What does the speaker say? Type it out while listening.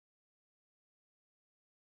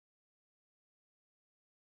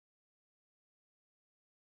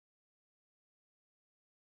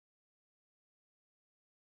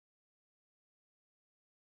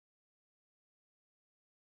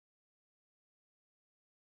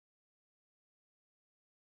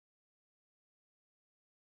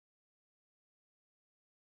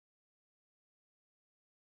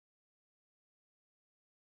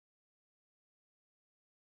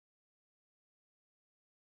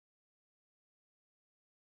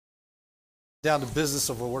Down to business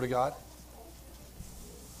of the Word of God.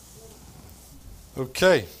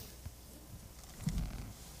 Okay.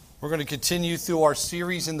 We're going to continue through our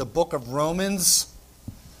series in the book of Romans.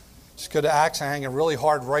 Just go to Acts and hang a really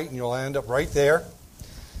hard right and you'll end up right there.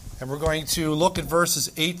 And we're going to look at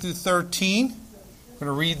verses 8 through 13. We're going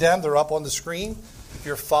to read them. They're up on the screen. If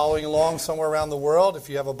you're following along somewhere around the world,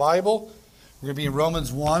 if you have a Bible, we're going to be in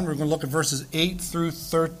Romans 1. We're going to look at verses 8 through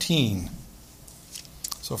 13.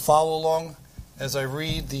 So follow along as I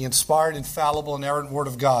read the inspired, infallible, inerrant Word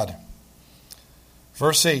of God.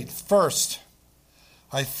 Verse 8. First,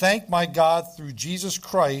 I thank my God through Jesus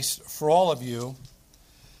Christ for all of you,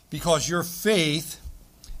 because your faith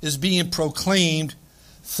is being proclaimed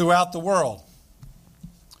throughout the world.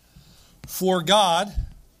 For God,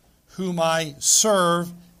 whom I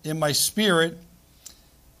serve in my spirit,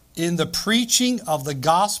 in the preaching of the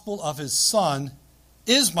gospel of his Son,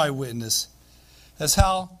 is my witness,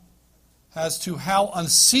 as to how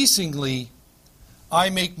unceasingly I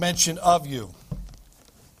make mention of you.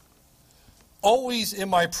 Always in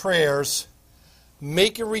my prayers,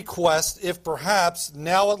 make a request, if perhaps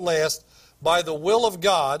now at last, by the will of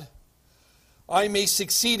God, I may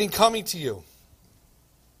succeed in coming to you.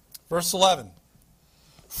 Verse 11.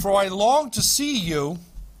 For I long to see you,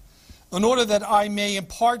 in order that I may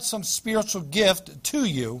impart some spiritual gift to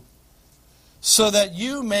you, so that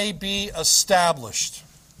you may be established.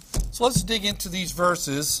 So let's dig into these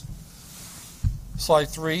verses. Slide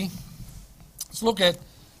 3. Let's look at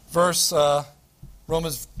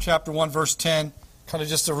Romans chapter 1, verse 10. Kind of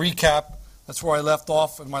just a recap. That's where I left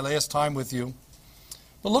off in my last time with you.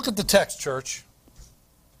 But look at the text, church.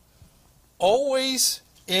 Always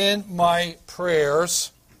in my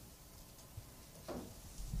prayers,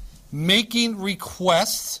 making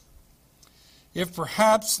requests, if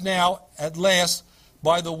perhaps now at last,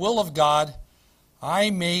 by the will of God,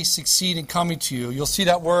 I may succeed in coming to you. You'll see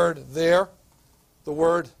that word there, the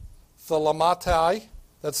word thelematai.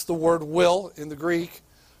 That's the word will in the Greek.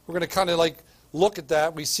 We're going to kind of look at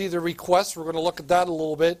that. We see the request. We're going to look at that a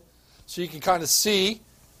little bit so you can kind of see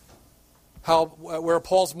where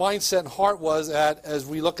Paul's mindset and heart was at as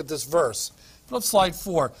we look at this verse. Flip slide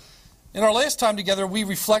 4. In our last time together, we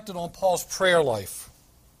reflected on Paul's prayer life.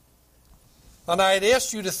 And I had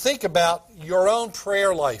asked you to think about your own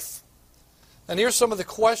prayer life. And here's some of the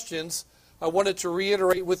questions I wanted to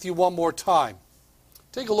reiterate with you one more time.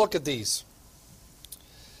 Take a look at these.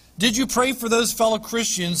 Did you pray for those fellow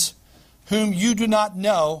Christians whom you do not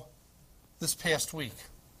know this past week?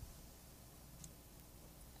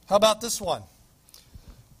 How about this one?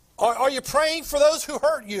 Are you praying for those who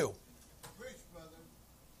hurt you?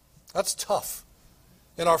 That's tough.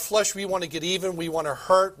 In our flesh, we want to get even, we want to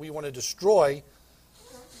hurt, we want to destroy.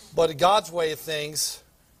 But in God's way of things,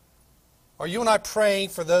 are you and I praying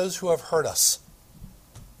for those who have hurt us?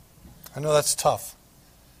 I know that's tough.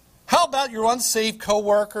 How about your unsaved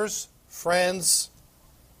co-workers, friends?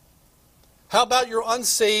 How about your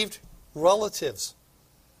unsaved relatives?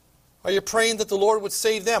 Are you praying that the Lord would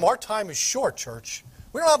save them? Our time is short, church.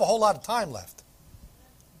 We don't have a whole lot of time left.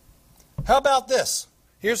 How about this?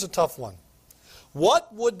 Here's a tough one.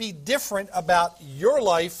 What would be different about your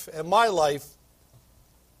life and my life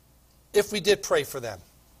if we did pray for them?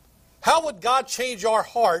 How would God change our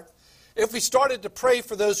heart if we started to pray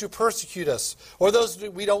for those who persecute us or those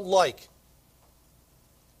that we don't like?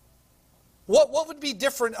 What would be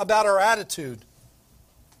different about our attitude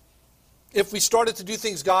if we started to do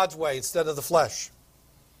things God's way instead of the flesh?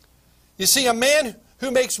 You see, a man who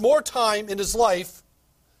makes more time in his life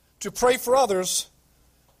to pray for others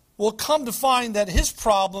will come to find that his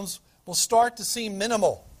problems will start to seem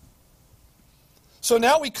minimal. So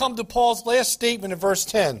now we come to Paul's last statement in verse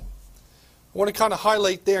 10. I want to kind of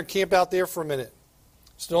highlight there and camp out there for a minute.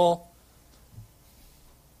 Still,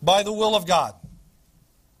 by the will of God.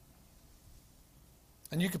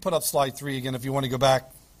 And you can put up slide 3 again if you want to go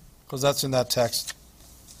back, because that's in that text.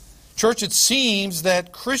 Church, it seems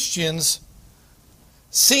that Christians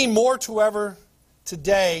seem more to ever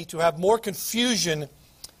today to have more confusion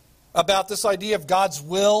about this idea of God's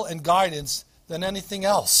will and guidance than anything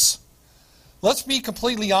else. Let's be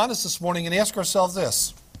completely honest this morning and ask ourselves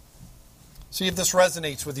this. See if this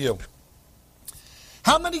resonates with you.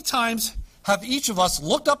 How many times have each of us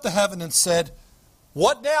looked up to heaven and said,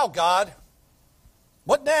 "What now, God?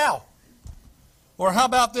 What now?" Or how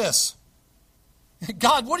about this?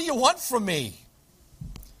 "God, what do you want from me?"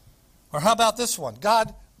 Or how about this one?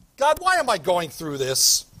 God, why am I going through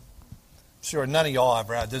this?" I'm sure none of y'all have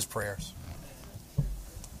had these prayers.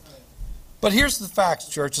 But here's the facts,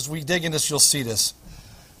 church. As we dig in this, you'll see this.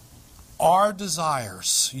 Our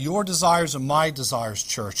desires, your desires and my desires,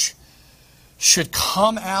 church, should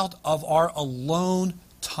come out of our alone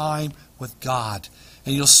time with God.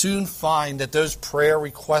 And you'll soon find that those prayer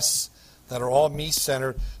requests that are all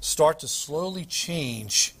me-centered start to slowly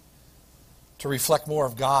change to reflect more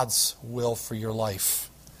of God's will for your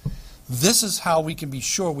life. This is how we can be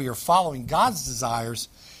sure we are following God's desires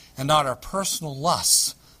and not our personal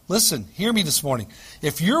lusts. Listen, hear me this morning.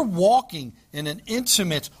 If you're walking in an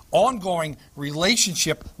intimate, ongoing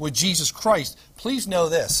relationship with Jesus Christ, please know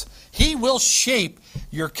this. He will shape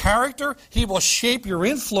your character. He will shape your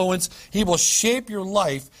influence. He will shape your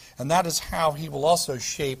life. And that is how He will also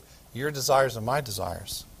shape your desires and my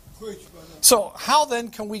desires. So how then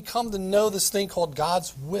can we come to know this thing called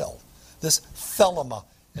God's will? This thelema,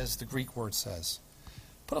 as the Greek word says.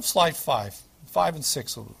 Put up slide 5 and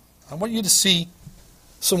 6. I want you to see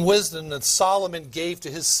some wisdom that Solomon gave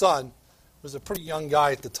to his son, who was a pretty young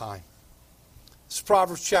guy at the time. It's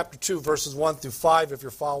Proverbs chapter 2, verses 1 through 5, if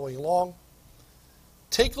you're following along.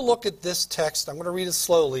 Take a look at this text. I'm going to read it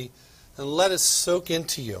slowly, and let it soak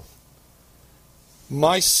into you.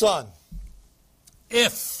 My son,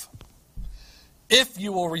 if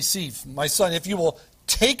you will receive, my son, if you will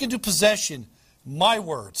take into possession my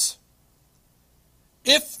words,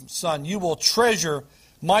 if, son, you will treasure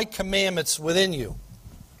my commandments within you,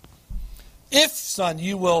 if, son,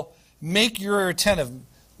 you will make your ear attentive,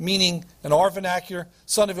 meaning in our vernacular,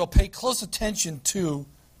 son, if you'll pay close attention to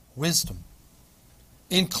wisdom,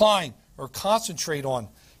 incline or concentrate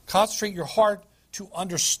your heart to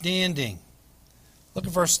understanding. Look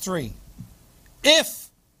at verse 3. If,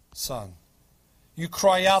 son, you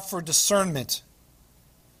cry out for discernment,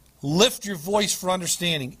 lift your voice for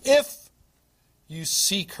understanding. If you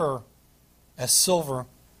seek her as silver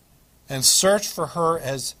and search for her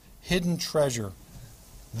as hidden treasure,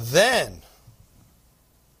 then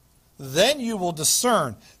you will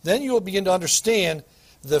discern, then you will begin to understand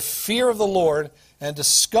the fear of the Lord and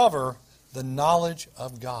discover the knowledge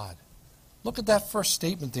of God. Look at that first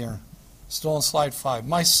statement there, still on slide 5.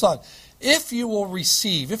 My son, if you will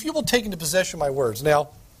receive, if you will take into possession my words. Now,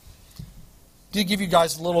 to give you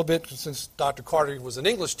guys a little bit, since Dr. Carter was an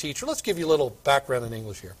English teacher, let's give you a little background in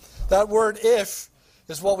English here. That word if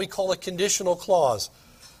is what we call a conditional clause.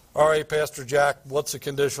 All right, Pastor Jack, what's a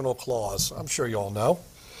conditional clause? I'm sure you all know.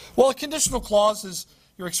 Well, a conditional clause is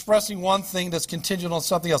you're expressing one thing that's contingent on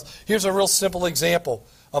something else. Here's a real simple example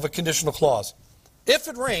of a conditional clause. If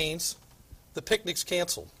it rains, the picnic's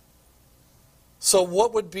canceled. So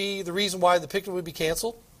what would be the reason why the picnic would be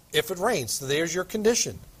canceled? If it rains. So there's your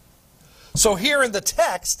condition. So here in the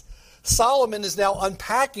text, Solomon is now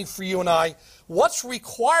unpacking for you and I what's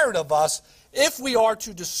required of us if we are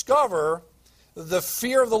to discover the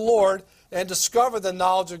fear of the Lord and discover the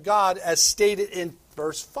knowledge of God as stated in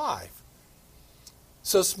verse 5.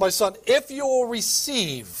 So, my son, if you will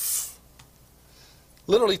receive,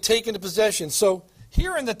 literally take into possession. So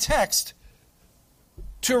here in the text,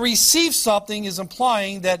 to receive something is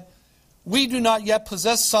implying that we do not yet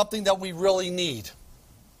possess something that we really need.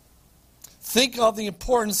 Think of the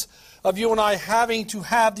importance of you and I having to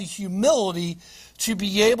have the humility to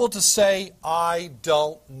be able to say, I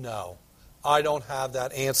don't know. I don't have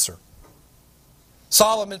that answer.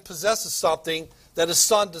 Solomon possesses something that his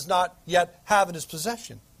son does not yet have in his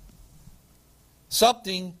possession.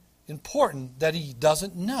 Something important that he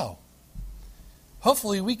doesn't know.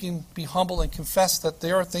 Hopefully we can be humble and confess that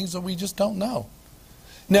there are things that we just don't know.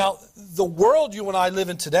 Now, the world you and I live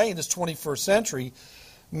in today, in this 21st century,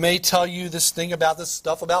 may tell you this thing about this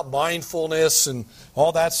stuff about mindfulness and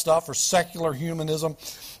all that stuff, or secular humanism.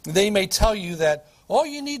 They may tell you that all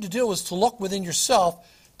you need to do is to look within yourself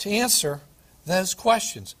to answer those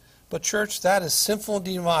questions. But church, that is sinful and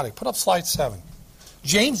demonic. Put up slide 7.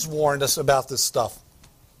 James warned us about this stuff.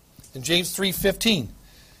 In James 3:15,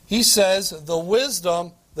 he says, the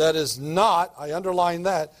wisdom that is not, I underline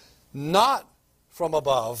that, not from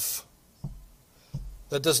above,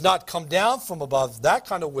 that does not come down from above, that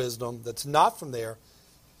kind of wisdom that's not from there,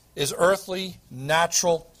 is earthly,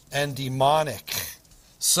 natural, and demonic.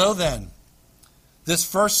 So then, this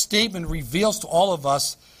first statement reveals to all of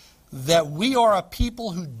us that we are a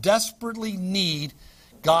people who desperately need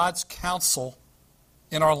God's counsel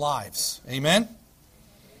in our lives. Amen?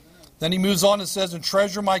 Then he moves on and says, and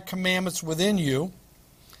treasure my commandments within you.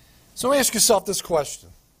 So ask yourself this question.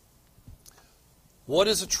 What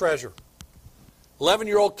is a treasure?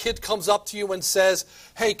 11-year-old kid comes up to you and says,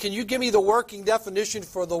 hey, can you give me the working definition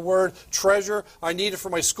for the word treasure? I need it for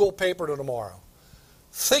my school paper tomorrow.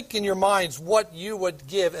 Think in your minds what you would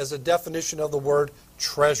give as a definition of the word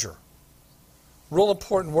treasure. Real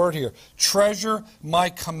important word here. Treasure my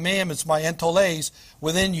commandments, my entoles,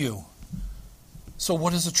 within you. So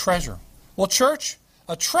what is a treasure? Well, church,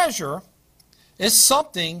 a treasure is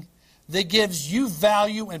something that gives you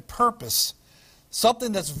value and purpose,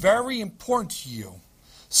 something that's very important to you,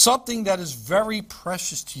 something that is very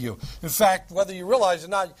precious to you. In fact, whether you realize it or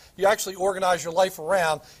not, you actually organize your life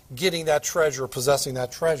around getting that treasure, possessing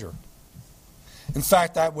that treasure. In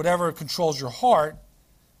fact, that whatever controls your heart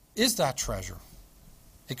is that treasure.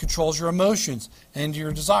 It controls your emotions and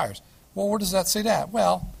your desires. Well, where does that say that?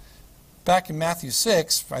 Well, back in Matthew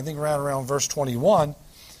 6, I think around verse 21,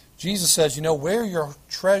 Jesus says, where your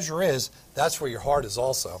treasure is, that's where your heart is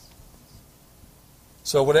also.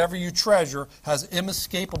 So whatever you treasure has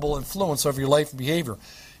inescapable influence over your life and behavior.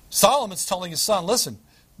 Solomon's telling his son, listen,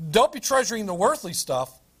 don't be treasuring the worldly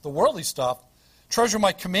stuff. Treasure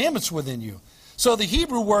my commandments within you. So the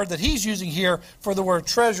Hebrew word that he's using here for the word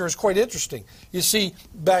treasure is quite interesting. You see,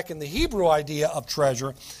 back in the Hebrew idea of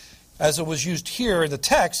treasure, as it was used here in the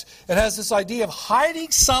text, it has this idea of hiding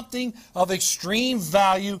something of extreme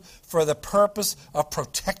value for the purpose of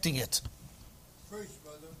protecting it.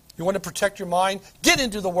 You want to protect your mind? Get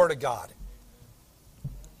into the Word of God.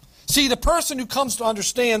 See, the person who comes to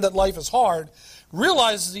understand that life is hard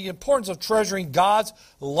realizes the importance of treasuring God's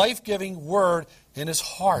life-giving Word in his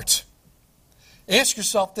heart. Ask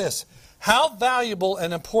yourself this: how valuable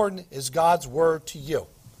and important is God's Word to you?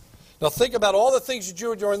 Now think about all the things you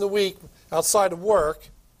do during the week outside of work.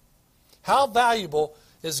 How valuable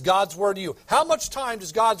is God's Word to you? How much time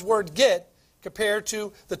does God's Word get compared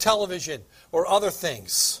to the television or other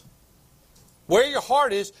things? Where your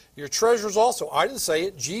heart is, your treasure is also. I didn't say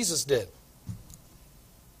it, Jesus did.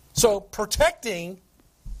 So protecting,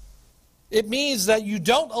 it means that you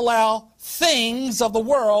don't allow things of the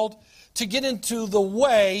world to get into the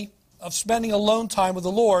way of spending alone time with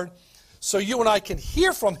the Lord, so you and I can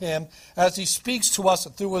hear from Him as He speaks to us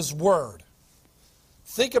through His Word.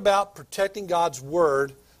 Think about protecting God's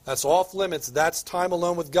Word. That's off limits. That's time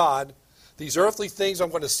alone with God. These earthly things I'm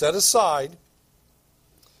going to set aside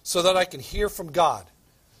so that I can hear from God.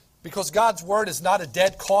 Because God's Word is not a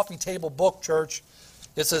dead coffee table book, church.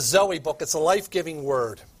 It's a Zoe book. It's a life-giving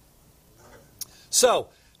Word. So,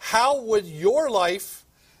 how would your life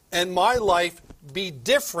and my life be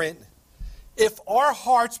different if our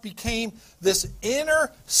hearts became this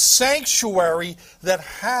inner sanctuary that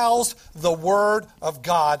housed the Word of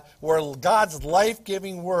God, where God's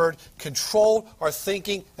life-giving Word controlled our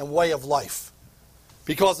thinking and way of life?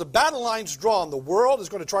 Because the battle line's drawn. The world is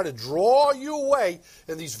going to try to draw you away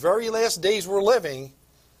in these very last days we're living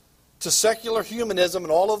to secular humanism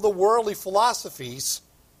and all of the worldly philosophies,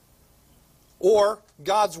 or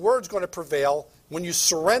God's Word's going to prevail when you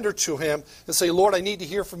surrender to Him and say, Lord, I need to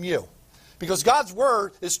hear from you. Because God's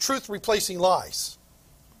Word is truth replacing lies.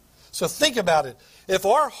 So think about it. If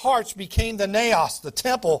our hearts became the naos, the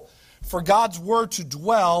temple, for God's Word to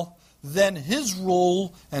dwell, then His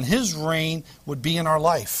rule and His reign would be in our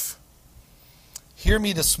life. Hear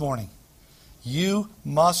me this morning. You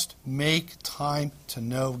must make time to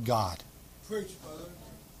know God. Preach, brother.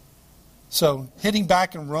 So, hitting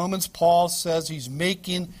back in Romans, Paul says he's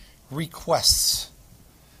making requests.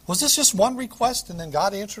 Was this just one request and then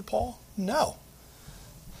God answered Paul? No.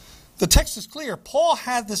 The text is clear. Paul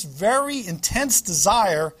had this very intense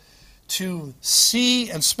desire to see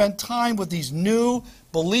and spend time with these new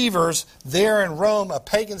believers there in Rome, a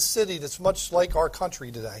pagan city that's much like our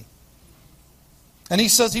country today. And he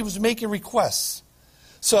says he was making requests.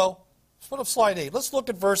 So, let's put up slide 8. Let's look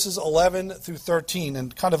at verses 11 through 13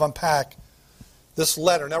 and kind of unpack this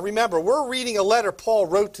letter. Now remember, we're reading a letter Paul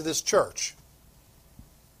wrote to this church.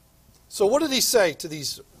 So what did he say to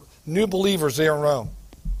these new believers there in Rome?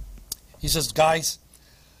 He says, guys,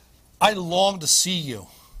 I long to see you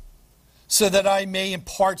so that I may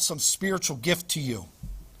impart some spiritual gift to you,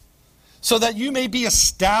 so that you may be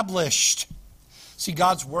established. See,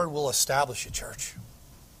 God's Word will establish you, church.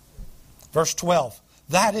 Verse 12,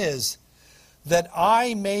 that is, that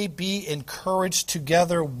I may be encouraged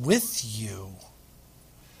together with you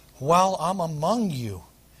while I'm among you,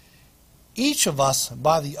 each of us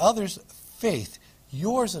by the other's faith,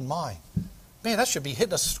 yours and mine. Man, that should be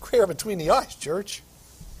hitting us square between the eyes, church.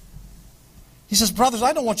 He says, brothers,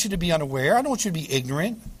 I don't want you to be unaware. I don't want you to be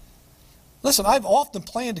ignorant. Listen, I've often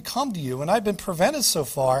planned to come to you, and I've been prevented so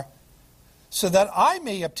far, so that I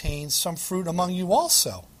may obtain some fruit among you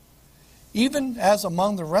also, even as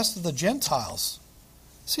among the rest of the Gentiles.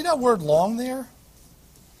 See that word long there?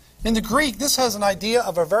 In the Greek, this has an idea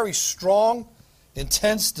of a very strong,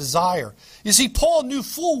 intense desire. You see, Paul knew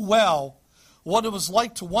full well what it was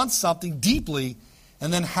like to want something deeply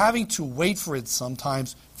and then having to wait for it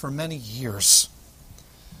sometimes for many years.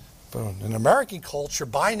 But in American culture,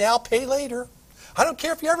 buy now, pay later. I don't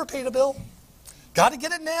care if you ever paid a bill. Got to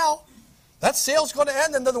get it now. That sale's going to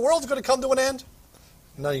end and then the world's going to come to an end.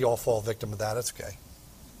 None of you all fall victim of that. That's okay.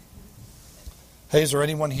 Hey, is there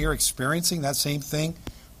anyone here experiencing that same thing?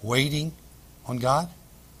 Waiting on God?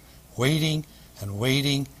 Waiting and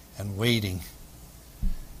waiting and waiting.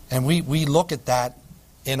 And we look at that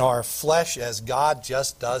in our flesh as God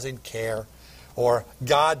just doesn't care or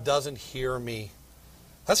God doesn't hear me.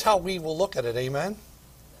 That's how we will look at it, amen?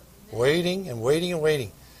 Waiting and waiting and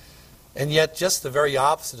waiting. And yet just the very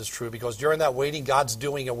opposite is true because during that waiting, God's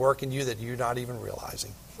doing a work in you that you're not even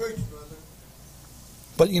realizing. Preach, brother.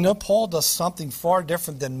 But you know, Paul does something far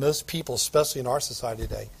different than most people, especially in our society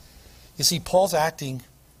today. You see, Paul's acting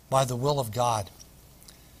by the will of God.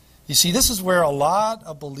 You see, this is where a lot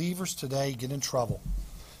of believers today get in trouble.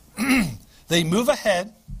 They move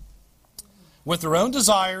ahead with their own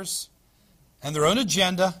desires and their own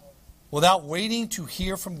agenda without waiting to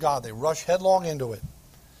hear from God. They rush headlong into it.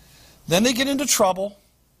 Then they get into trouble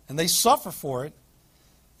and they suffer for it.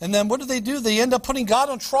 And then what do? They end up putting God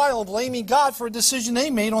on trial, blaming God for a decision they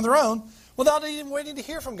made on their own without even waiting to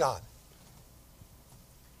hear from God.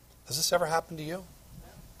 Has this ever happened to you?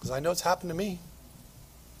 Because I know it's happened to me.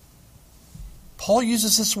 Paul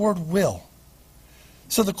uses this word will.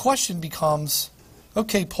 So the question becomes,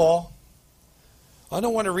 okay, Paul, I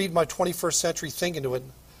don't want to read my 21st century thing into it.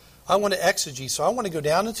 I want to exegete. So I want to go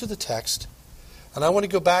down into the text and I want to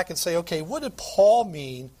go back and say, okay, what did Paul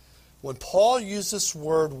mean when Paul used this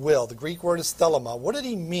word will? The Greek word is thelema. What did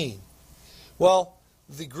he mean? Well,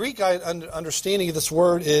 the Greek understanding of this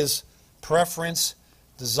word is preference,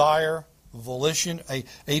 desire, volition,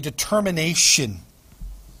 a determination.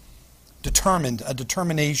 Determined, a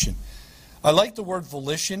determination. I like the word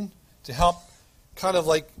volition to help kind of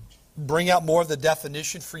like bring out more of the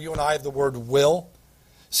definition for you and I of the word will.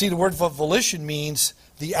 See, the word volition means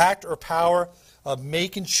the act or power of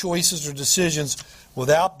making choices or decisions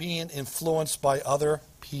without being influenced by other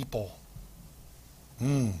people.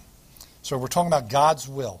 So we're talking about God's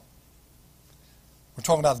will. We're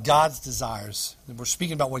talking about God's desires. We're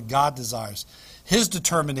speaking about what God desires. His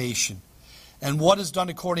determination. And what is done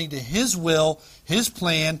according to His will, His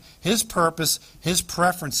plan, His purpose, His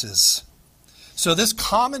preferences. So this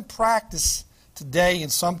common practice today in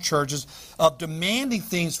some churches of demanding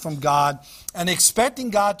things from God and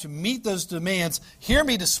expecting God to meet those demands, hear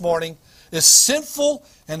me this morning, is sinful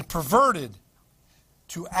and perverted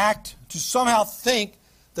to somehow think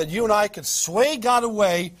that you and I can sway God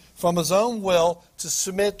away from His own will to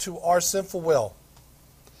submit to our sinful will.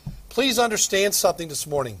 Please understand something this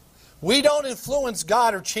morning. We don't influence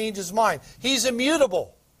God or change His mind. He's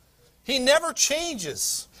immutable. He never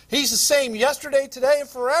changes. He's the same yesterday, today, and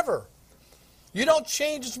forever. You don't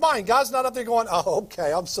change His mind. God's not up there going, oh,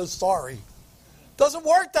 okay, I'm so sorry. Doesn't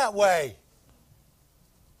work that way.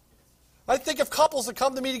 I think of couples that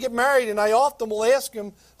come to me to get married, and I often will ask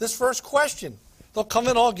them this first question. They'll come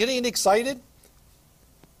in all giddy and excited.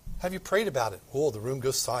 Have you prayed about it? Oh, the room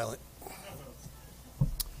goes silent.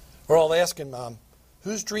 Or I'll ask them,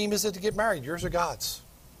 whose dream is it to get married, yours or God's?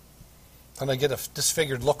 And I get a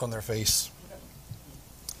disfigured look on their face.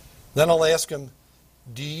 Then I'll ask them,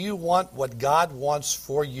 do you want what God wants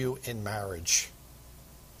for you in marriage?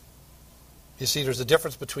 You see, there's a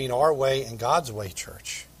difference between our way and God's way,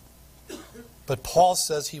 church. But Paul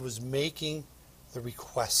says he was making the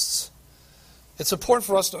requests. It's important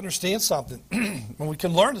for us to understand something, and we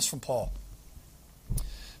can learn this from Paul.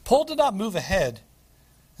 Paul did not move ahead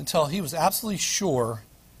until he was absolutely sure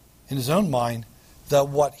in his own mind that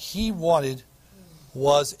what he wanted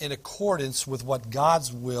was in accordance with what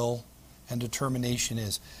God's will and determination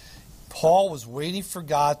is. Paul was waiting for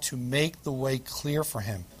God to make the way clear for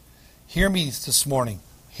him. Hear me this morning.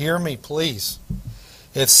 Hear me, please.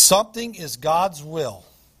 If something is God's will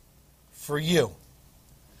for you,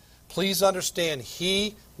 please understand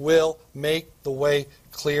He will make the way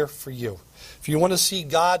clear for you. If you want to see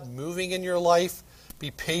God moving in your life,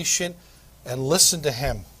 be patient and listen to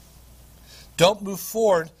Him. Don't move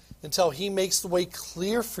forward until He makes the way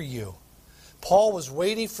clear for you. Paul was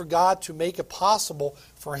waiting for God to make it possible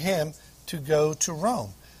for him to go to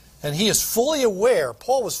Rome. And he is fully aware,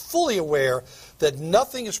 Paul was fully aware, that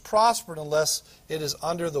nothing is prospered unless it is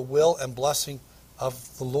under the will and blessing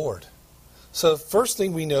of the Lord. So the first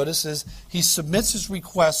thing we notice is he submits his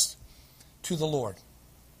request to the Lord.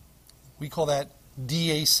 We call that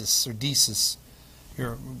diesis or desis.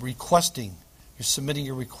 You're requesting, you're submitting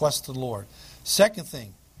your request to the Lord. Second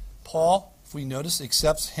thing, Paul, if we notice,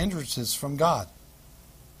 accepts hindrances from God.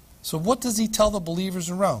 So what does he tell the believers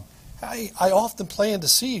in Rome? I often plan to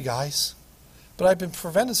see you guys, but I've been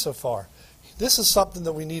prevented so far. This is something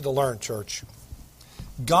that we need to learn, church.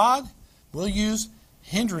 God will use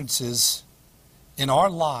hindrances in our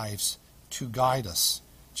lives to guide us,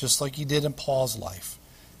 just like he did in Paul's life.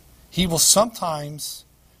 He will sometimes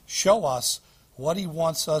show us what he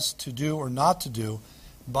wants us to do or not to do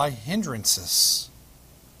by hindrances.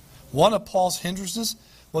 One of Paul's hindrances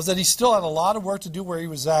was that he still had a lot of work to do where he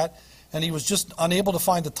was at, and he was just unable to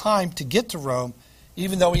find the time to get to Rome,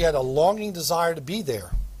 even though he had a longing desire to be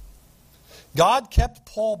there. God kept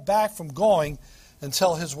Paul back from going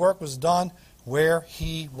until his work was done where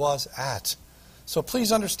he was at. So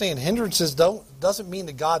please understand, hindrances doesn't mean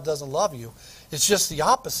that God doesn't love you. It's just the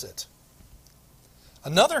opposite.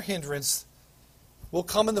 Another hindrance will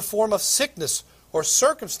come in the form of sickness or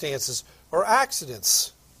circumstances or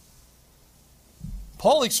accidents.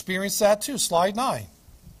 Paul experienced that too. Slide 9.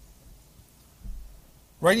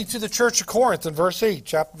 Writing to the church of Corinth in verse 8,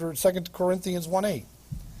 chapter 2 Corinthians 1:8.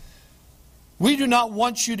 We do not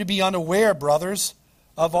want you to be unaware, brothers,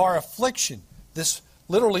 of our affliction, this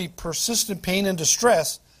literally persistent pain and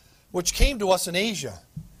distress, which came to us in Asia,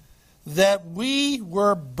 that we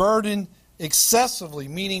were burdened excessively,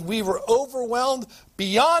 meaning we were overwhelmed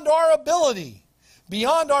beyond our ability,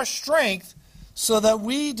 beyond our strength, so that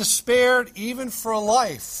we despaired even for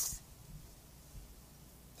life.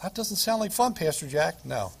 That doesn't sound like fun, Pastor Jack.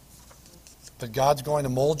 No. But God's going to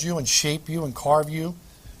mold you and shape you and carve you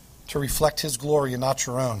to reflect his glory and not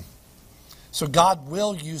your own. So God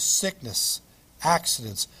will use sickness,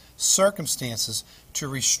 accidents, circumstances to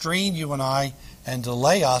restrain you and I and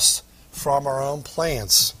delay us from our own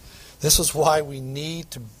plans. This is why we need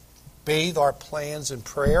to bathe our plans in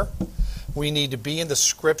prayer. We need to be in the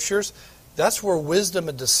Scriptures. That's where wisdom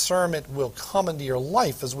and discernment will come into your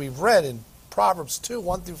life, as we've read in Proverbs 2,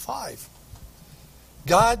 1 through 5.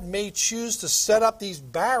 God may choose to set up these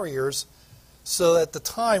barriers so that at the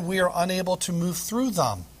time we are unable to move through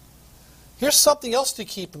them. Here's something else to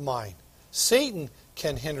keep in mind. Satan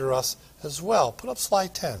can hinder us as well. Put up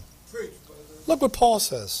slide 10. Look what Paul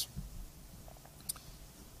says.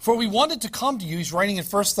 For we wanted to come to you, he's writing in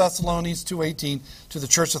 1 Thessalonians 2:18 to the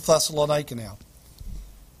church of Thessalonica now.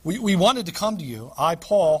 We wanted to come to you, I,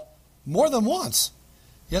 Paul, more than once,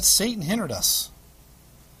 yet Satan hindered us.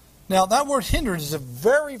 Now, that word hindered is a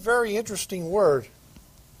very, very interesting word.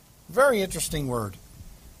 Very interesting word.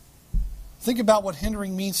 Think about what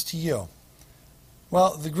hindering means to you.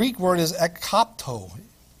 Well, the Greek word is ekopto.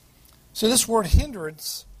 So this word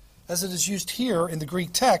hindrance, as it is used here in the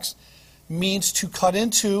Greek text, means to cut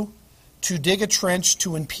into, to dig a trench,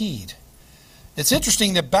 to impede. It's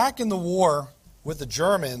interesting that back in the war with the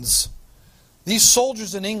Germans, these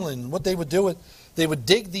soldiers in England, what they would do, they would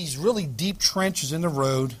dig these really deep trenches in the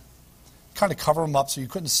road, kind of cover them up so you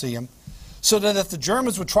couldn't see them, so that if the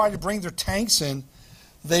Germans would try to bring their tanks in,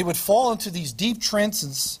 they would fall into these deep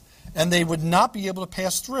trenches and they would not be able to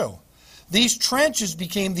pass through. These trenches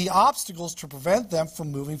became the obstacles to prevent them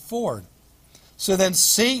from moving forward. So then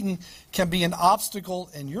Satan can be an obstacle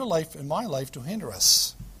in your life, in my life, to hinder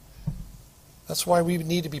us. That's why we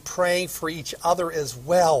need to be praying for each other as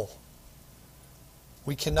well.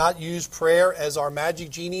 We cannot use prayer as our magic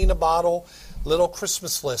genie in a bottle, little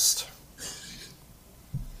Christmas list.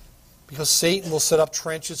 Because Satan will set up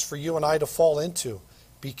trenches for you and I to fall into.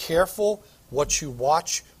 Be careful what you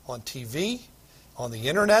watch on TV, on the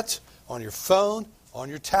internet, on your phone, on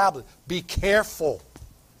your tablet. Be careful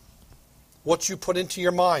what you put into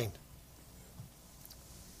your mind.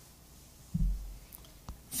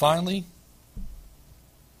 Finally,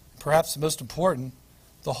 perhaps the most important,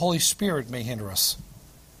 the Holy Spirit may hinder us.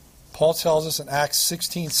 Paul tells us in Acts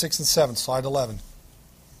 16, 6 and 7, slide 11.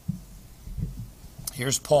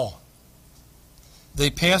 Here's Paul. They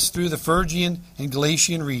passed through the Phrygian and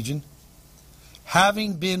Galatian region,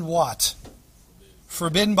 having been what?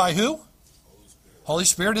 Forbidden by who? Holy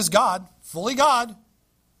Spirit is God, fully God.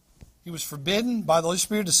 He was forbidden by the Holy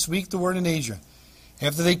Spirit to speak the word in Asia.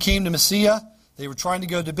 After they came to Mysia, they were trying to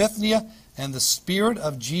go to Bithynia, and the Spirit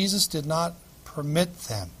of Jesus did not permit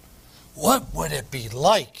them. What would it be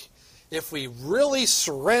like if we really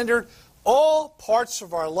surrendered all parts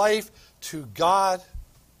of our life to God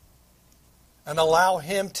and allow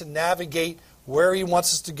Him to navigate where He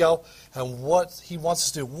wants us to go and what He wants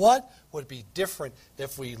us to do? What would be different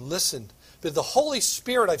if we listened? But the Holy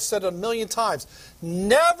Spirit, I've said it a million times,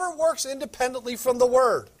 never works independently from the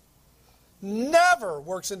Word. Never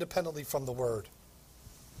works independently from the Word.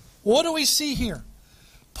 What do we see here?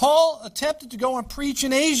 Paul attempted to go and preach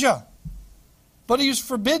in Asia, but he was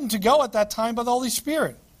forbidden to go at that time by the Holy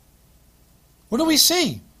Spirit. What do we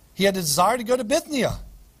see? He had a desire to go to Bithynia.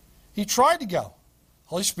 He tried to go.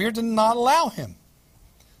 Holy Spirit did not allow him.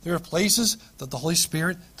 There are places that the Holy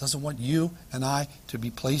Spirit doesn't want you and I to be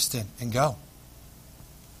placed in and go.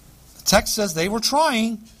 The text says they were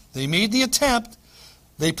trying. They made the attempt.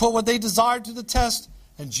 They put what they desired to the test,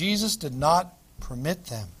 and Jesus did not permit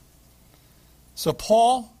them. So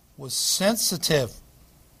Paul was sensitive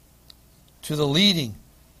to the leading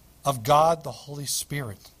of God the Holy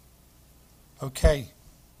Spirit. Okay,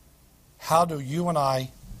 how do you and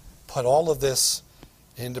I put all of this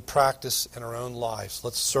into practice in our own lives?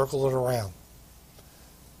 Let's circle it around.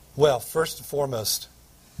 Well, first and foremost,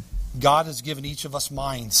 God has given each of us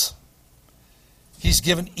minds. He's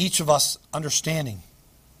given each of us understanding.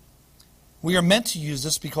 We are meant to use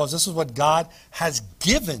this because this is what God has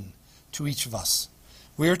given to each of us.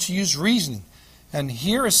 We are to use reasoning. And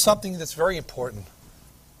here is something that's very important.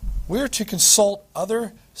 We are to consult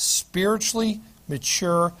other spiritually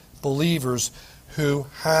mature believers who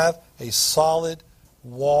have a solid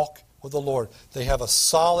walk with the Lord. They have a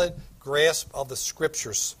solid grasp of the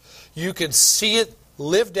Scriptures. You can see it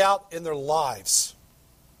lived out in their lives.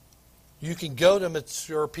 You can go to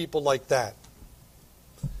mature people like that.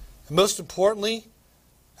 And most importantly,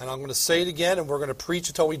 and I'm going to say it again, and we're going to preach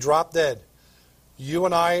until we drop dead, you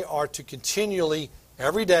and I are to continually,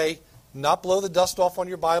 every day, not blow the dust off on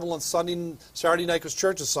your Bible on Saturday night because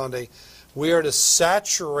church is Sunday. We are to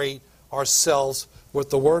saturate ourselves with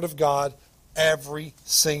the Word of God every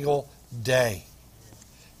single day.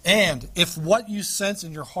 And if what you sense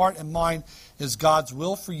in your heart and mind is God's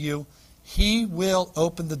will for you, He will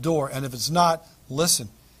open the door. And if it's not, listen,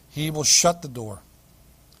 He will shut the door.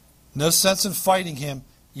 No sense in fighting Him.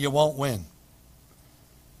 You won't win.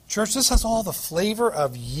 Church, this has all the flavor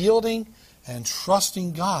of yielding and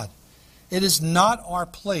trusting God. It is not our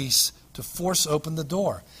place to force open the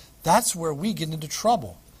door. That's where we get into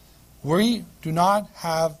trouble. We do not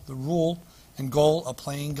have the rule and goal of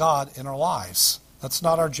playing God in our lives. That's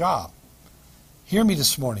not our job. Hear me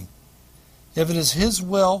this morning. If it is His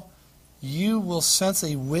will, you will sense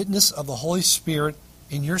a witness of the Holy Spirit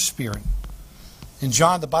in your spirit. In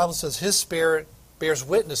John, the Bible says His Spirit bears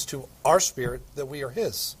witness to our spirit that we are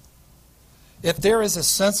His. If there is a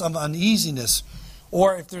sense of uneasiness,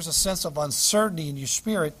 or if there's a sense of uncertainty in your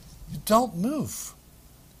spirit, you don't move.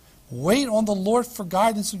 Wait on the Lord for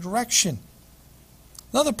guidance and direction.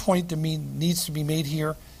 Another point that needs to be made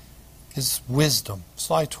here is wisdom.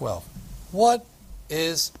 Slide 12. What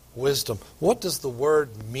is wisdom? What does the word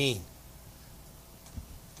mean?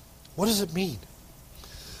 What does it mean?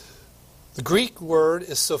 The Greek word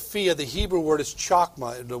is Sophia. The Hebrew word is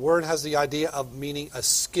chokmah. The word has the idea of meaning a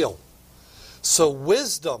skill. So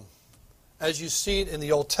wisdom, as you see it in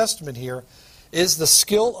the Old Testament here, is the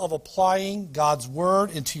skill of applying God's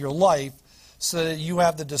word into your life so that you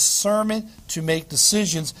have the discernment to make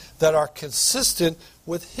decisions that are consistent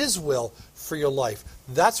with His will for your life.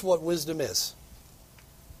 That's what wisdom is.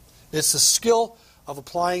 It's the skill of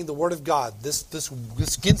applying the Word of God, this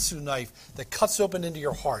Ginsu knife that cuts open into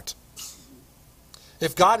your heart.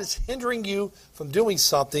 If God is hindering you from doing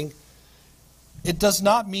something, it does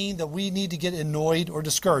not mean that we need to get annoyed or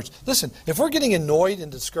discouraged. Listen, if we're getting annoyed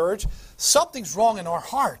and discouraged, something's wrong in our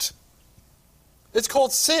heart. It's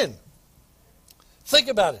called sin. Think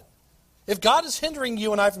about it. If God is hindering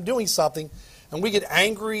you and I from doing something, and we get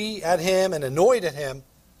angry at Him and annoyed at Him,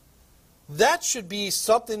 that should be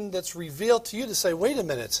something that's revealed to you to say, wait a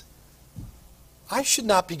minute, I should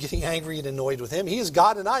not be getting angry and annoyed with Him. He is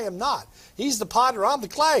God and I am not. He's the potter, I'm the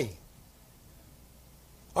clay.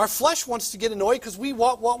 Our flesh wants to get annoyed because we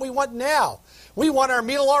want what we want now. We want our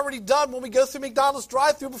meal already done when we go through McDonald's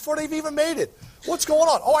drive-thru before they've even made it. What's going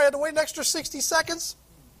on? Oh, I had to wait an extra 60 seconds?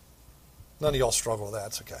 None of y'all struggle with that.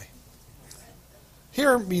 It's okay.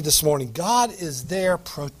 Hear me this morning. God is there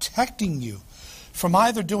protecting you from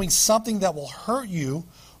either doing something that will hurt you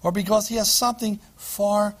or because He has something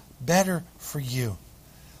far better for you.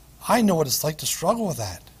 I know what it's like to struggle with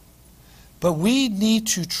that. But we need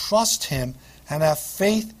to trust Him and have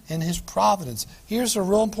faith in His providence. Here's a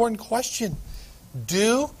real important question.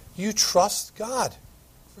 Do you trust God?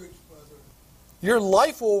 Preach, brother. Your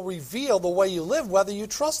life will reveal the way you live, whether you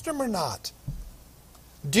trust Him or not.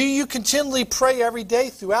 Do you continually pray every day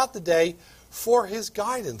throughout the day for His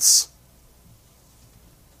guidance?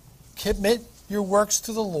 Commit your works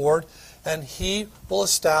to the Lord, and He will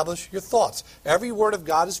establish your thoughts. Every word of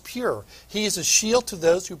God is pure. He is a shield to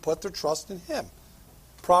those who put their trust in Him.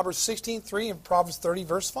 Proverbs 16:3 and Proverbs 30,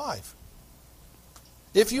 verse 5.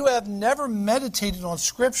 If you have never meditated on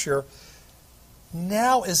Scripture,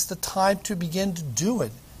 now is the time to begin to do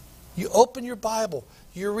it. You open your Bible,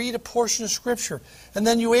 you read a portion of Scripture, and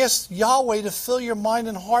then you ask Yahweh to fill your mind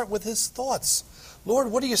and heart with His thoughts.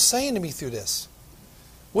 Lord, what are you saying to me through this?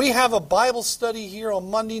 We have a Bible study here on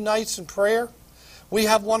Monday nights in prayer. We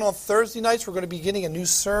have one on Thursday nights. We're going to be getting a new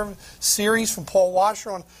series from Paul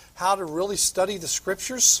Washer on how to really study the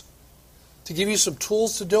Scriptures, to give you some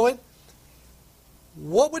tools to do it.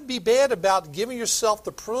 What would be bad about giving yourself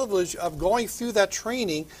the privilege of going through that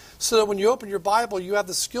training so that when you open your Bible, you have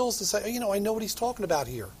the skills to say, I know what he's talking about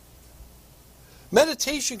here.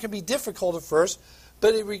 Meditation can be difficult at first,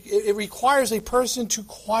 but it requires a person to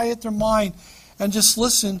quiet their mind and just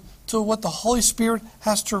listen to what the Holy Spirit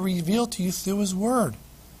has to reveal to you through His Word.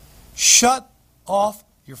 Shut off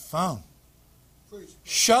your phone.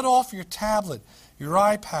 Shut off your tablet, your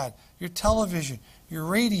iPad, your television, your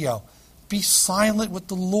radio. Be silent with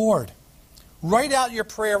the Lord. Write out your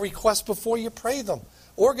prayer requests before you pray them.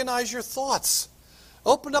 Organize your thoughts.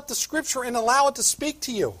 Open up the Scripture and allow it to speak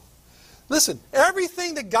to you. Listen,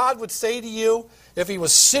 everything that God would say to you, if He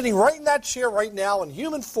was sitting right in that chair right now in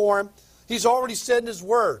human form, He's already said in His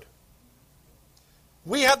Word.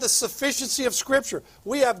 We have the sufficiency of Scripture.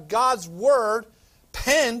 We have God's Word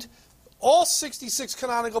penned, all 66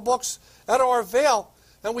 canonical books at our avail,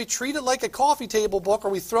 and we treat it like a coffee table book,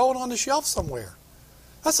 or we throw it on the shelf somewhere.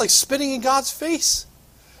 That's like spitting in God's face.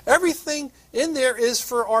 Everything in there is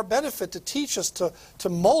for our benefit, to teach us, to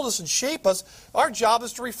mold us and shape us. Our job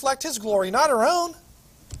is to reflect His glory, not our own.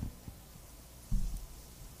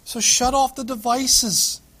 So shut off the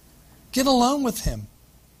devices. Get alone with Him.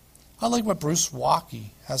 I like what Bruce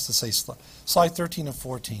Walkie has to say. Slide 13 and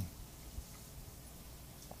 14.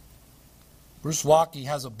 Bruce Walkie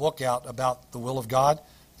has a book out about the will of God.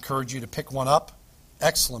 Encourage you to pick one up.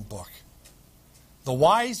 Excellent book. The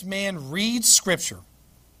wise man reads Scripture,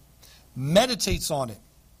 meditates on it,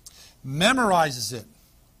 memorizes it,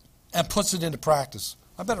 and puts it into practice.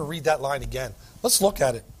 I better read that line again. Let's look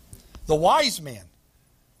at it. The wise man,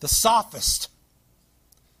 the sophist,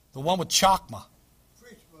 the one with chakma,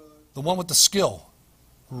 the one with the skill,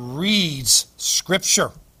 reads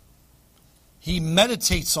Scripture. He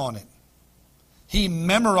meditates on it. He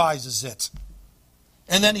memorizes it.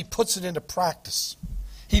 And then he puts it into practice.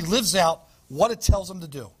 He lives out what it tells him to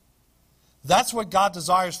do. That's what God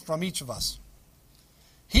desires from each of us.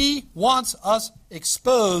 He wants us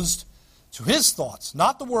exposed to His thoughts,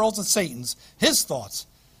 not the world's and Satan's, His thoughts.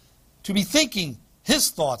 To be thinking His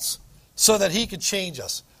thoughts so that He can change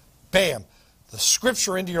us. Bam, the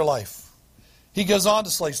Scripture into your life. He goes on to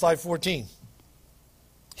slide 14.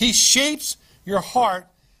 He shapes your heart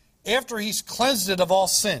after He's cleansed it of all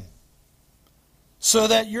sin, so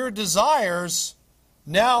that your desires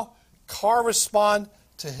now correspond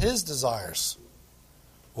to His desires.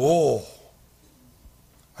 Oh,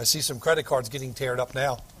 I see some credit cards getting teared up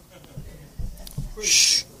now.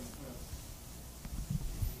 Shh.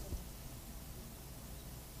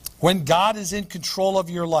 When God is in control of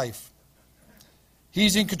your life,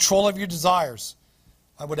 He's in control of your desires.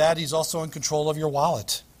 I would add, He's also in control of your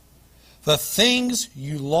wallet. The things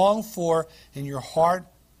you long for in your heart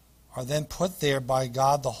are then put there by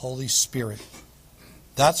God the Holy Spirit.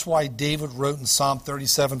 That's why David wrote in Psalm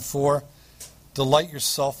 37:4, delight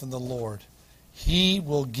yourself in the Lord. He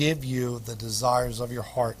will give you the desires of your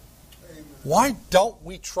heart. Amen. Why don't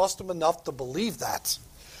we trust Him enough to believe that?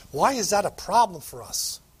 Why is that a problem for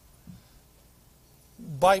us?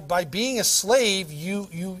 By being a slave,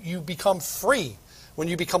 you become free when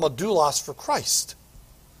you become a doulos for Christ.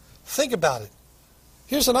 Think about it.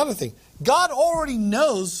 Here's another thing. God already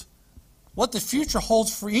knows what the future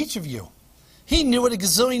holds for each of you. He knew it a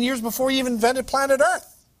gazillion years before He even invented planet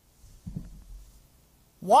Earth.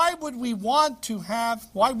 Why wouldn't we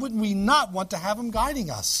not want to have Him guiding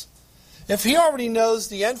us? If He already knows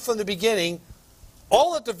the end from the beginning,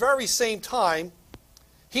 all at the very same time,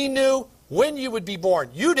 He knew when you would be born.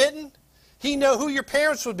 You didn't. He knew who your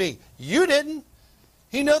parents would be. You didn't.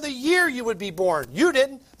 He knew the year you would be born. You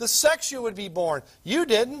didn't. The sex you would be born. You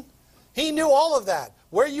didn't. He knew all of that.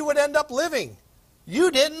 Where you would end up living. You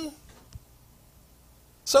didn't.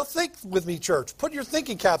 So think with me, church. Put your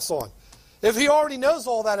thinking caps on. If He already knows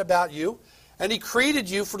all that about you, and He created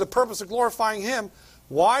you for the purpose of glorifying Him,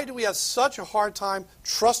 why do we have such a hard time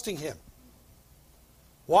trusting Him?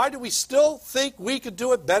 Why do we still think we could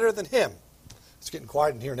do it better than Him? It's getting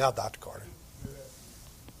quiet in here now, Dr. Carter.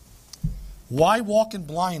 Why walk in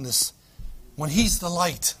blindness when He's the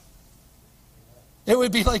light? It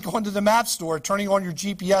would be like going to the map store, turning on your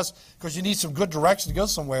GPS because you need some good direction to go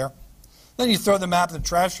somewhere. Then you throw the map in the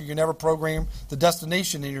trash, or you never program the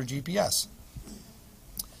destination in your GPS.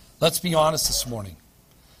 Let's be honest this morning.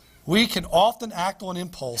 We can often act on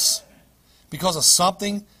impulse because of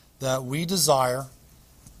something that we desire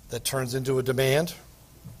that turns into a demand.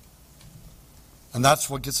 And that's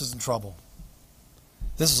what gets us in trouble.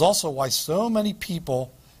 This is also why so many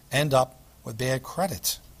people end up with bad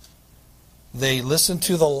credit. They listen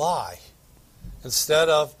to the lie. Instead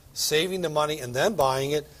of saving the money and then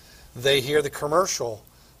buying it, they hear the commercial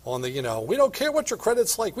on the, we don't care what your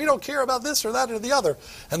credit's like. We don't care about this or that or the other.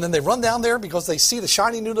 And then they run down there because they see the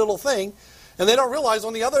shiny new little thing. And they don't realize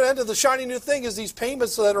on the other end of the shiny new thing is these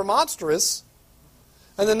payments that are monstrous.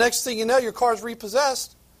 And the next thing you know, your car's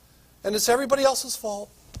repossessed. And it's everybody else's fault.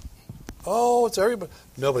 Oh, it's everybody.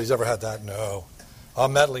 Nobody's ever had that. No.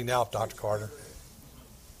 I'm meddling now, Dr. Carter.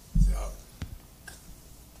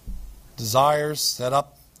 Desires set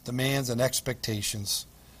up demands and expectations.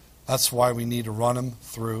 That's why we need to run them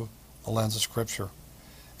through the lens of Scripture.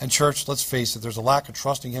 And church, let's face it, there's a lack of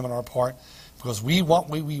trusting Him on our part because we want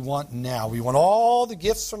what we want now. We want all the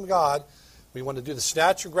gifts from God. We want to do the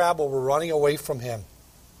snatch and grab while we're running away from Him.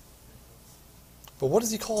 But what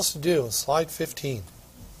does He call us to do? Slide 15.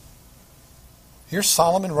 Here's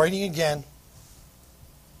Solomon writing again.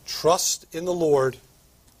 Trust in the Lord.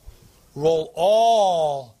 Roll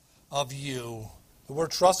all of you. The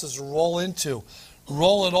word trust is to roll into.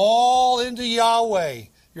 Roll it all into Yahweh.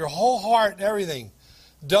 Your whole heart and everything.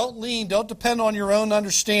 Don't lean. Don't depend on your own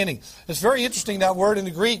understanding. It's very interesting, that word in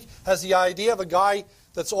the Greek has the idea of a guy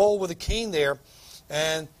that's old with a cane there.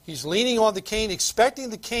 And he's leaning on the cane, expecting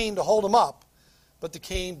the cane to hold him up. But the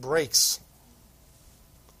cane breaks.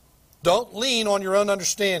 Don't lean on your own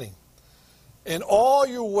understanding. In all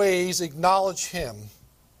your ways acknowledge Him.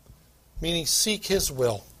 Meaning seek His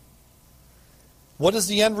will. What is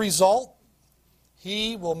the end result?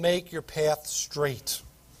 He will make your path straight.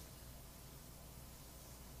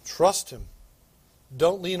 Trust Him.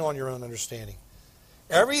 Don't lean on your own understanding.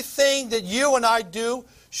 Everything that you and I do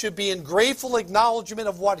should be in grateful acknowledgement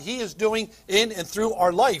of what He is doing in and through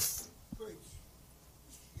our life.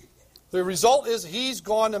 The result is He's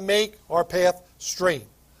going to make our path straight.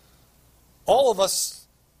 All of us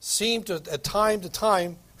seem to, at time to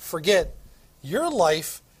time, forget your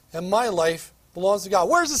life and my life belongs to God.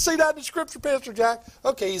 Where does it say that in the Scripture, Pastor Jack?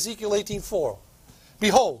 Okay, Ezekiel 18:4.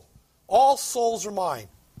 Behold, all souls are mine.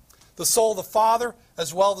 The soul of the Father,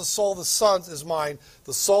 as well as the soul of the Son, is mine.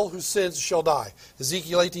 The soul who sins shall die.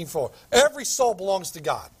 Ezekiel 18:4. Every soul belongs to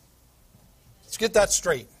God. Let's get that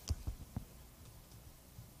straight.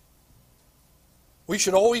 We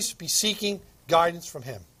should always be seeking guidance from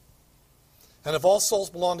Him. And if all souls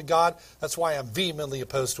belong to God, that's why I'm vehemently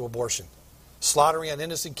opposed to abortion. Slaughtering an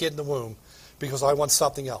innocent kid in the womb because I want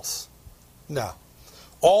something else. No.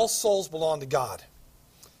 All souls belong to God.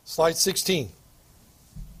 Slide 16.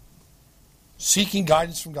 Seeking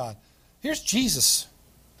guidance from God. Here's Jesus.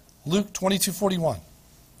 Luke 22:41.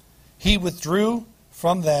 He withdrew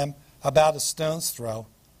from them about a stone's throw.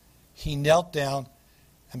 He knelt down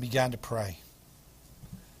and began to pray.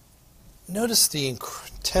 Notice the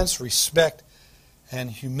intense respect and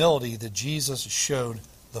humility that Jesus showed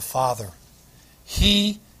the Father.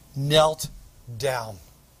 He knelt down.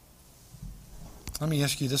 Let me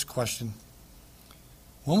ask you this question.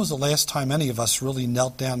 When was the last time any of us really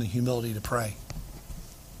knelt down in humility to pray?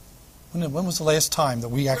 When was the last time that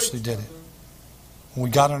we actually did it? When we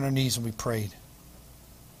got on our knees and we prayed.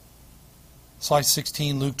 Slide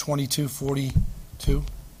 16, Luke 22:42.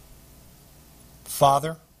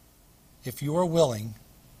 Father, if you are willing,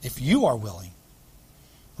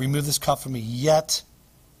 remove this cup from me. Yet,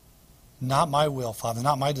 not my will, Father,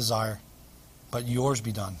 not my desire, but yours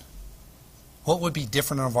be done. What would be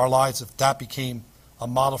different in our lives if that became a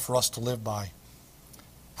model for us to live by?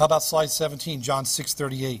 How about slide 17, John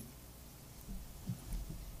 6:38?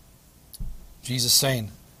 Jesus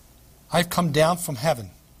saying, I've come down from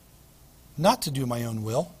heaven, not to do my own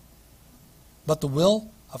will, but the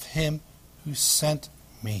will of Him who sent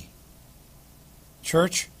me.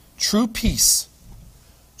 Church, true peace,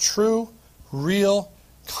 true, real,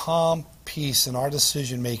 calm peace in our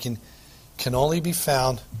decision making can only be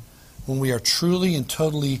found when we are truly and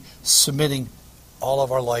totally submitting all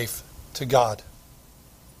of our life to God.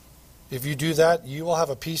 If you do that, you will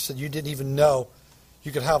have a peace that you didn't even know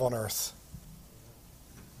you could have on earth.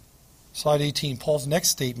 Slide 18, Paul's next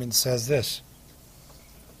statement says this.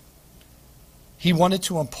 He wanted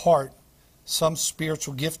to impart some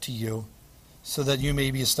spiritual gift to you so that you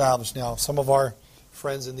may be established. Now, some of our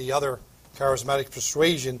friends in the other charismatic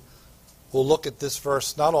persuasion will look at this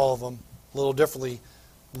verse, not all of them, a little differently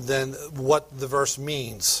than what the verse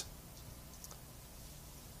means.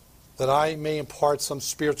 That I may impart some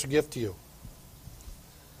spiritual gift to you.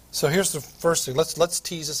 So here's the first thing. Let's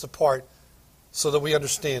tease this apart so that we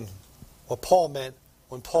understand what Paul meant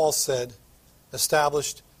when Paul said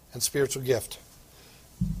established and spiritual gift.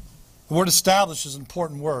 The word established is an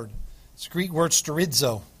important word. It's the Greek word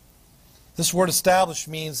sterizo. This word established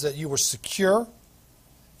means that you are secure,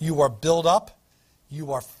 you are built up,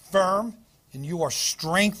 you are firm, and you are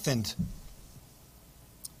strengthened.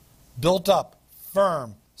 Built up,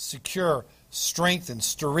 firm, secure, strengthened,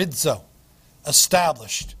 sterizo,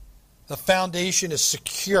 established. The foundation is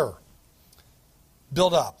secure,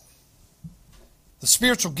 built up. The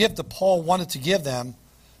spiritual gift that Paul wanted to give them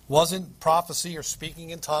wasn't prophecy or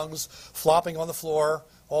speaking in tongues, flopping on the floor,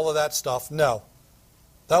 all of that stuff. No.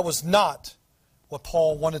 That was not what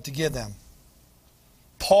Paul wanted to give them.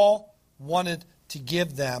 Paul wanted to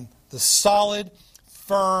give them the solid,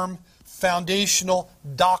 firm, foundational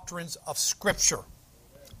doctrines of Scripture.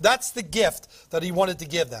 That's the gift that he wanted to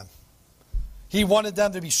give them. He wanted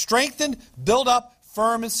them to be strengthened, built up,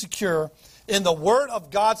 firm, and secure in the Word of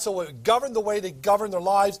God so it would govern the way they govern their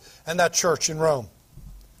lives and that church in Rome.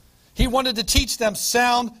 He wanted to teach them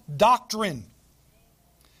sound doctrine.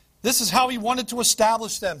 This is how he wanted to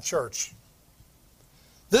establish them, church.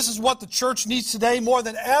 This is what the church needs today more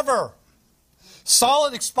than ever.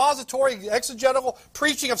 Solid, expository, exegetical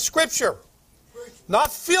preaching of Scripture.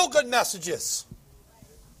 Not feel-good messages.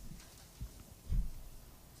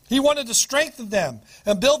 He wanted to strengthen them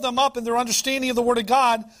and build them up in their understanding of the Word of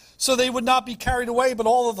God so they would not be carried away by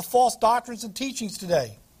all of the false doctrines and teachings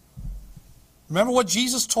today. Remember what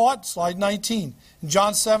Jesus taught? Slide 19. In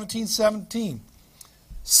John 17:17.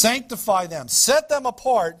 Sanctify them. Set them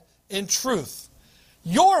apart in truth.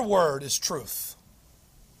 Your word is truth.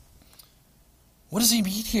 What does he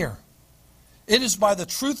mean here? It is by the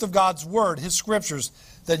truth of God's word, his scriptures,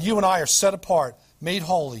 that you and I are set apart, made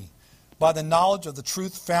holy, by the knowledge of the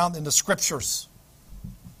truth found in the scriptures.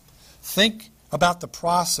 Think about the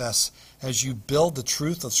process as you build the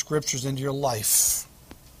truth of scriptures into your life.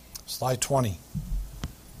 Slide 20.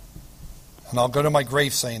 And I'll go to my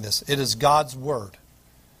grave saying this. It is God's word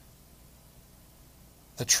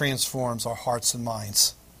that transforms our hearts and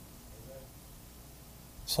minds.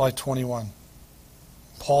 Slide 21.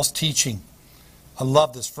 Paul's teaching. I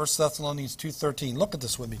love this. 1 Thessalonians 2:13. Look at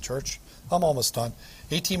this with me, church. I'm almost done.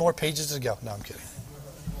 18 more pages to go. No, I'm kidding.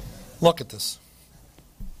 Look at this.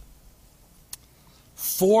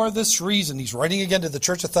 For this reason, he's writing again to the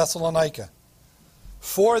church of Thessalonica.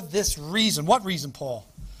 For this reason. What reason, Paul?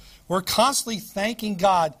 We're constantly thanking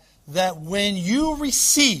God that when you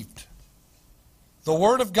received the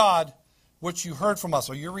Word of God, which you heard from us.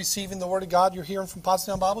 Are you receiving the Word of God you're hearing from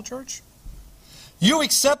Pottstown Bible Church? You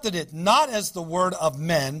accepted it not as the word of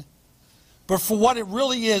men, but for what it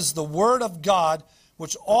really is, the Word of God,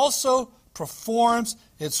 which also performs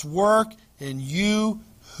its work in you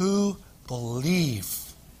who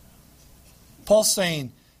believe. Paul's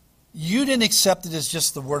saying, you didn't accept it as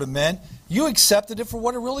just the word of men. You accepted it for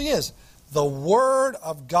what it really is. The Word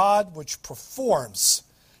of God which performs.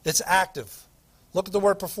 It's active. Look at the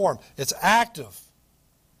word perform. It's active.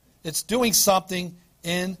 It's doing something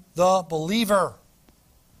in the believer.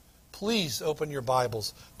 Please open your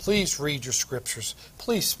Bibles. Please read your scriptures.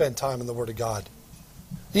 Please spend time in the Word of God.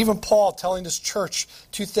 Even Paul telling this church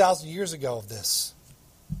 2,000 years ago of this.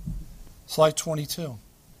 Slide 22.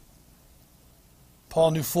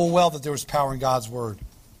 Paul knew full well that there was power in God's Word.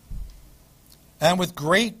 And with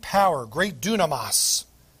great power, great dunamis,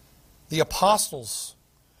 the apostles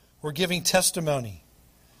were giving testimony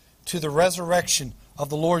to the resurrection of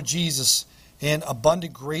the Lord Jesus, and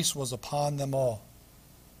abundant grace was upon them all.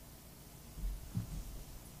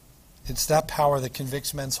 It's that power that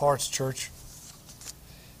convicts men's hearts, church.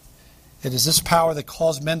 It is this power that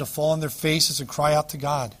calls men to fall on their faces and cry out to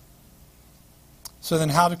God. So then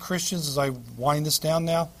how do Christians, as I wind this down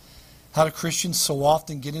now, how do Christians so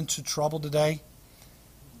often get into trouble today?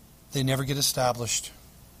 They never get established.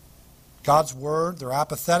 God's Word, they're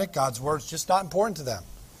apathetic. God's Word is just not important to them.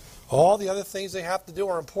 All the other things they have to do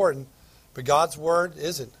are important, but God's Word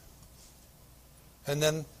isn't. And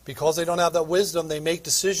then, because they don't have that wisdom, they make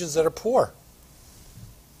decisions that are poor.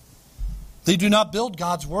 They do not build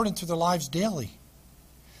God's Word into their lives daily.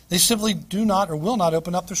 They simply do not or will not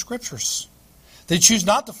open up their scriptures. They choose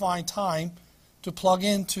not to find time to plug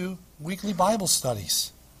into weekly Bible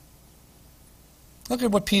studies. Look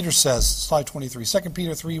at what Peter says, slide 23, 2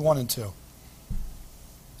 Peter 3, 1 and 2.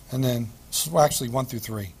 And then, actually 1 through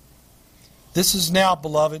 3. This is now,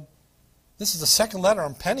 beloved, this is the second letter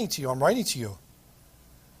I'm penning to you, I'm writing to you.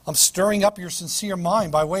 I'm stirring up your sincere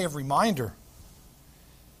mind by way of reminder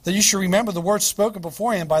that you should remember the words spoken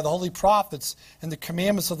beforehand by the holy prophets and the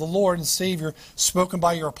commandments of the Lord and Savior spoken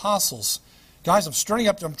by your apostles. Guys, I'm stirring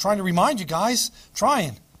up, I'm trying to remind you guys,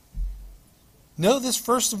 trying. Know this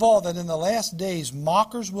first of all, that in the last days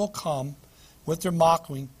mockers will come with their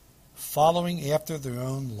mocking, following after their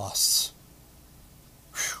own lusts.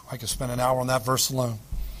 Whew, I could spend an hour on that verse alone.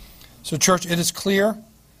 So, church, it is clear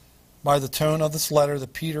by the tone of this letter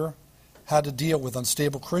that Peter had to deal with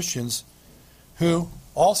unstable Christians who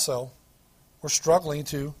also were struggling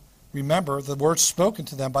to remember the words spoken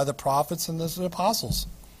to them by the prophets and the apostles.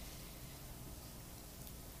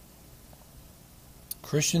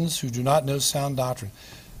 Christians who do not know sound doctrine.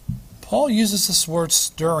 Paul uses this word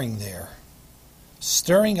stirring there.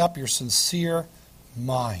 Stirring up your sincere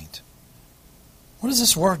mind. What does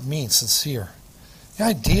this word mean, sincere? The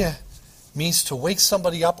idea means to wake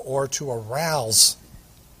somebody up or to arouse.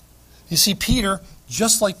 You see, Peter,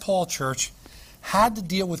 just like Paul, church, had to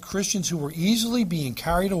deal with Christians who were easily being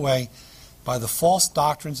carried away by the false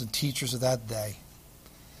doctrines and teachers of that day.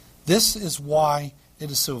 This is why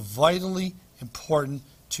it is so vitally important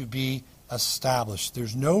to be established.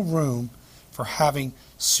 There's no room for having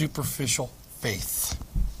superficial faith.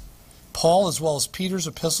 Paul, as well as Peter's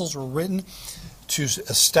epistles, were written to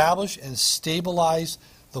establish and stabilize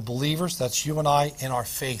the believers, that's you and I, in our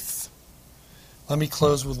faith. Let me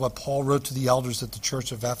close with what Paul wrote to the elders at the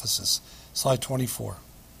church of Ephesus. Slide 24.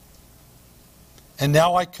 And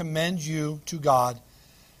now I commend you to God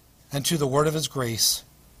and to the word of his grace,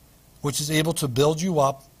 which is able to build you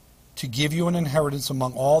up, to give you an inheritance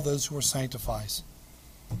among all those who are sanctified.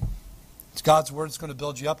 It's God's word that's going to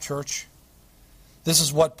build you up, church. This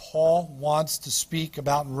is what Paul wants to speak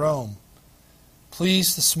about in Rome.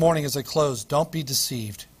 Please, this morning as I close, don't be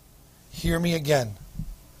deceived. Hear me again.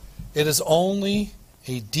 It is only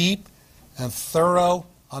a deep and thorough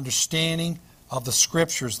understanding of the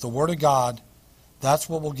Scriptures, the Word of God, that's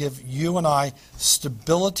what will give you and I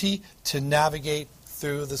stability to navigate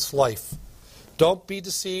through this life. Don't be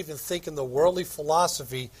deceived in thinking the worldly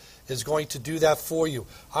philosophy is going to do that for you.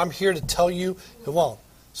 I'm here to tell you it won't.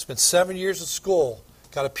 Spent 7 years at school,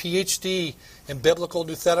 got a PhD in biblical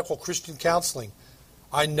nouthetical Christian counseling.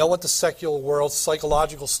 I know what the secular world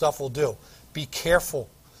psychological stuff will do. Be careful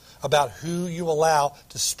about who you allow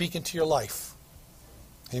to speak into your life.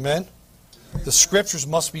 Amen? The Scriptures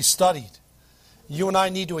must be studied. You and I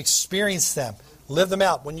need to experience them, live them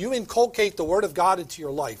out. When you inculcate the Word of God into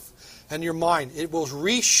your life and your mind, it will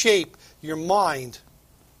reshape your mind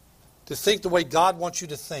to think the way God wants you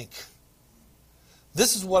to think.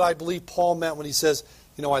 This is what I believe Paul meant when he says,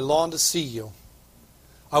 I long to see you.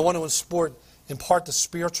 I want to impart the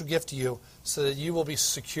spiritual gift to you so that you will be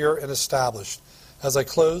secure and established. As I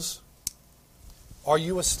close, are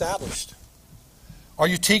you established? Are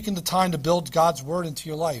you taking the time to build God's Word into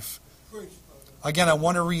your life? Again, I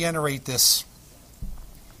want to reiterate this.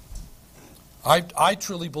 I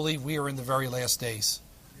truly believe we are in the very last days.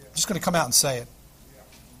 I'm just going to come out and say it.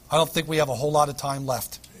 I don't think we have a whole lot of time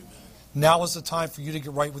left. Now is the time for you to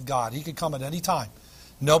get right with God. He could come at any time.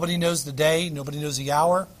 Nobody knows the day. Nobody knows the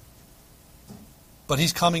hour. But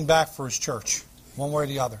He's coming back for His church, one way or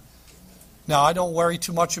the other. Now, I don't worry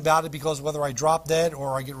too much about it because whether I drop dead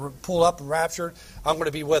or I get pulled up and raptured, I'm going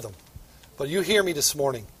to be with Him. But you hear me this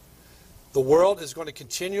morning. The world is going to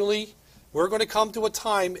continually, we're going to come to a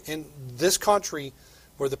time in this country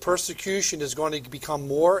where the persecution is going to become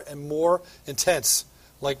more and more intense,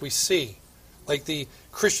 like we see. Like the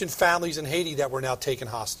Christian families in Haiti that were now taken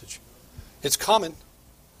hostage. It's coming.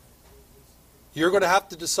 You're going to have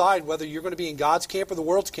to decide whether you're going to be in God's camp or the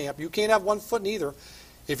world's camp. You can't have one foot in either.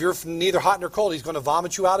 If you're neither hot nor cold, He's going to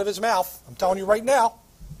vomit you out of His mouth. I'm telling you right now.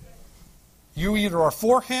 You either are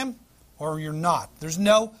for Him or you're not. There's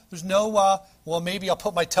no, well, maybe I'll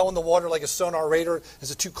put my toe in the water like a sonar radar.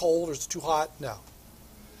 Is it too cold or is it too hot? No.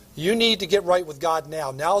 You need to get right with God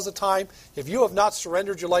now. Now is the time. If you have not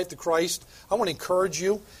surrendered your life to Christ, I want to encourage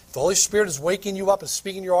you, if the Holy Spirit is waking you up and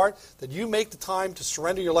speaking in your heart, that you make the time to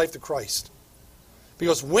surrender your life to Christ.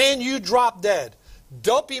 Because when you drop dead,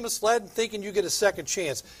 don't be misled in thinking you get a second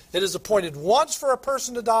chance. It is appointed once for a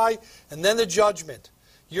person to die, and then the judgment.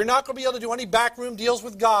 You're not going to be able to do any backroom deals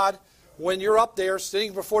with God when you're up there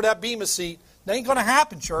sitting before that bema seat. That ain't going to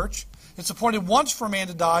happen, church. It's appointed once for a man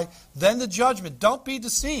to die, then the judgment. Don't be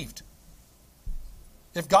deceived.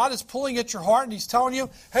 If God is pulling at your heart and He's telling you,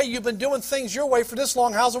 hey, you've been doing things your way for this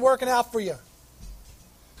long, how's it working out for you?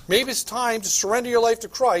 Maybe it's time to surrender your life to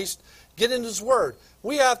Christ, get into His Word.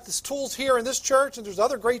 We have these tools here in this church, and there's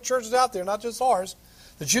other great churches out there, not just ours,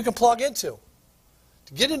 that you can plug into.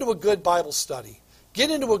 To get into a good Bible study. Get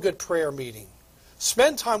into a good prayer meeting.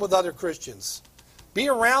 Spend time with other Christians. Be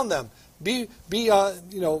around them. Be koinonia,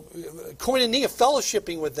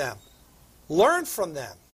 fellowshipping with them. Learn from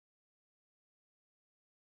them.